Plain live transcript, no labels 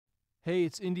Hey,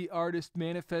 it's Indie Artist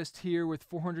Manifest here with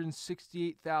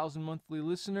 468,000 monthly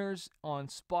listeners on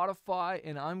Spotify,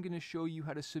 and I'm going to show you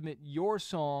how to submit your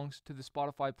songs to the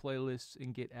Spotify playlists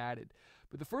and get added.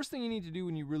 But the first thing you need to do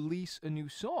when you release a new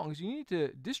song is you need to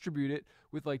distribute it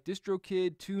with like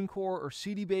DistroKid, TuneCore, or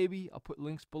CD Baby. I'll put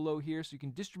links below here so you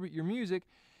can distribute your music,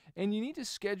 and you need to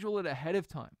schedule it ahead of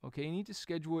time, okay? You need to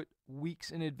schedule it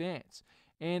weeks in advance.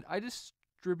 And I just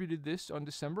distributed this on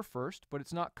December 1st, but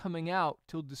it's not coming out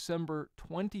till December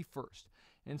 21st.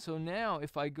 And so now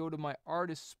if I go to my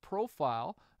artist's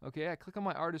profile, okay, I click on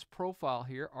my artist profile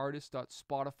here,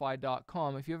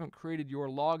 artist.spotify.com. If you haven't created your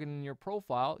login in your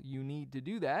profile, you need to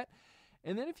do that.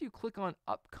 And then if you click on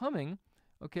upcoming,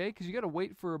 okay, because you got to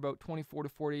wait for about 24 to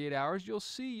 48 hours, you'll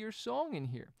see your song in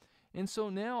here. And so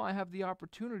now I have the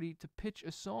opportunity to pitch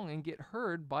a song and get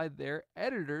heard by their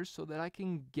editors so that I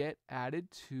can get added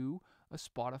to a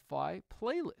Spotify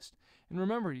playlist. And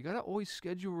remember, you got to always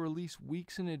schedule release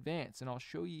weeks in advance, and I'll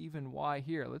show you even why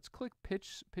here. Let's click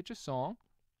pitch a song.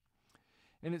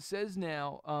 And it says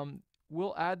now,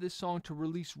 we'll add this song to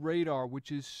release radar,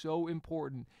 which is so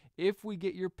important if we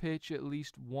get your pitch at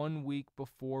least 1 week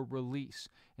before release.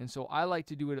 And so I like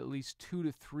to do it at least 2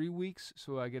 to 3 weeks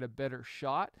so I get a better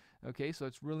shot. Okay, so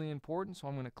it's really important. So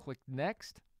I'm going to click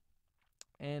next.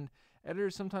 And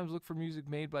editors sometimes look for music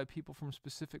made by people from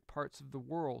specific parts of the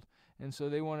world. And so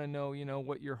they want to know,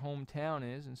 what your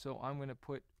hometown is. And so I'm going to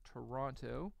put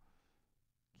Toronto,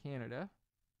 Canada.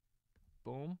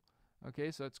 Boom. Okay,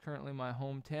 so it's currently my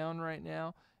hometown right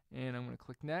now. And I'm going to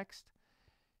click next.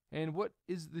 And what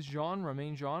is the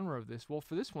main genre of this? Well,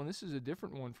 for this one, this is a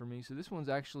different one for me. So this one's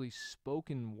actually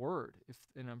spoken word.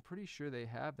 And I'm pretty sure they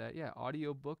have that. Yeah,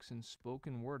 audiobooks and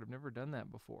spoken word. I've never done that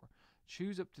before.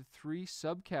 Choose up to 3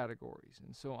 subcategories.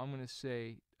 And so I'm going to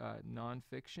say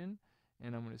nonfiction,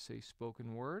 and I'm going to say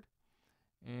spoken word.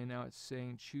 And now it's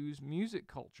saying choose music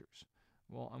cultures.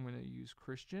 Well, I'm going to use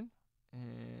Christian.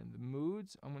 And the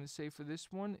moods I'm going to say for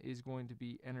this one is going to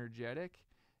be energetic.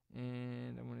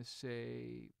 And I'm going to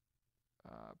say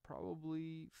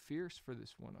probably fierce for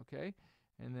this one, okay?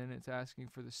 And then it's asking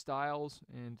for the styles,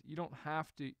 and you don't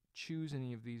have to choose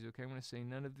any of these, okay? I'm going to say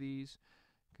none of these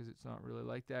because it's not really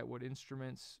like that. What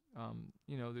instruments,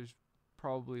 there's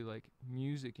probably like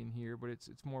music in here, but it's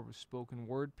more of a spoken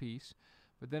word piece.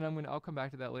 But then I'll come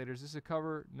back to that later. Is this a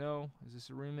cover? No. Is this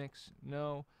a remix?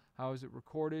 No. How is it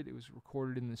recorded? It was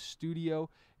recorded in the studio.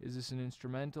 Is this an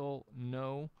instrumental?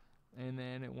 No. And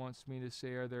then it wants me to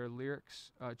say, are there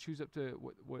lyrics? Choose up to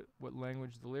what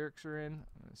language the lyrics are in.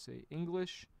 I'm going to say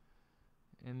English.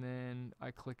 And then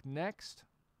I click next.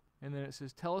 And then it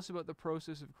says, tell us about the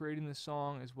process of creating the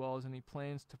song as well as any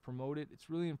plans to promote it. It's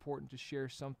really important to share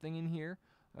something in here,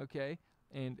 okay,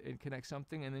 and connect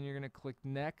something. And then you're going to click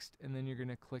next, and then you're going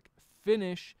to click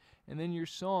finish. And then your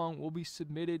song will be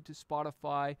submitted to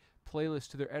Spotify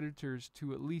playlist to their editors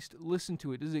to at least listen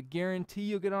to it. Does it guarantee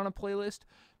you'll get on a playlist?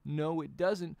 No, it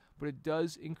doesn't, but it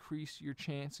does increase your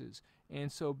chances.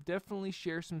 And so definitely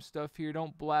share some stuff here.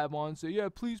 Don't blab on. Say, yeah,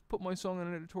 please put my song on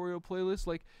an editorial playlist.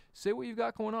 Like, say what you've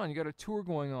got going on. You got a tour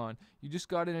going on. You just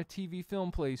got in a TV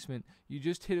film placement. You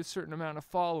just hit a certain amount of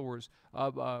followers.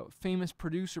 Famous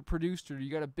producer produced it. You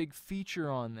got a big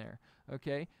feature on there.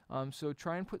 Okay? So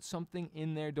try and put something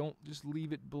in there. Don't just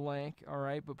leave it blank, all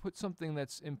right? But put something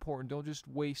that's important. Don't just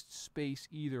waste space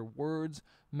either. Words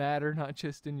matter, not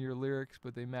just in your lyrics,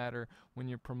 but they matter when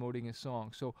you're promoting a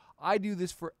song. So I do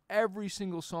this for every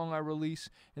single song I release,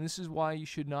 and this is why you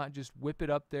should not just whip it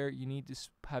up there. You need to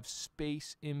have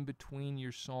space in between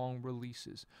your song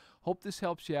releases. Hope this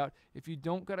helps you out. If you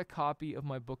don't got a copy of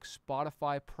my book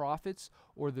Spotify Profits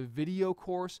or the video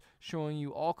course showing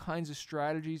you all kinds of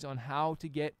strategies on how to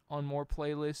get on more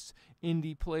playlists,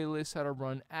 indie playlists, how to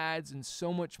run ads, and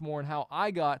so much more, and how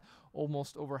I got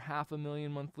almost over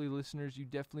 500,000 monthly listeners, you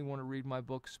definitely want to read my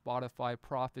book Spotify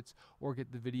Profits or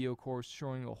get the video course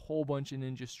showing a whole bunch of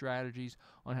ninja strategies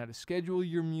on how to schedule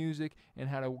your music and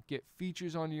how to get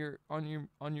features on your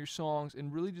songs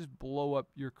and really just blow up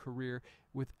your career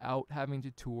without having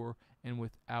to tour and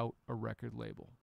without a record label.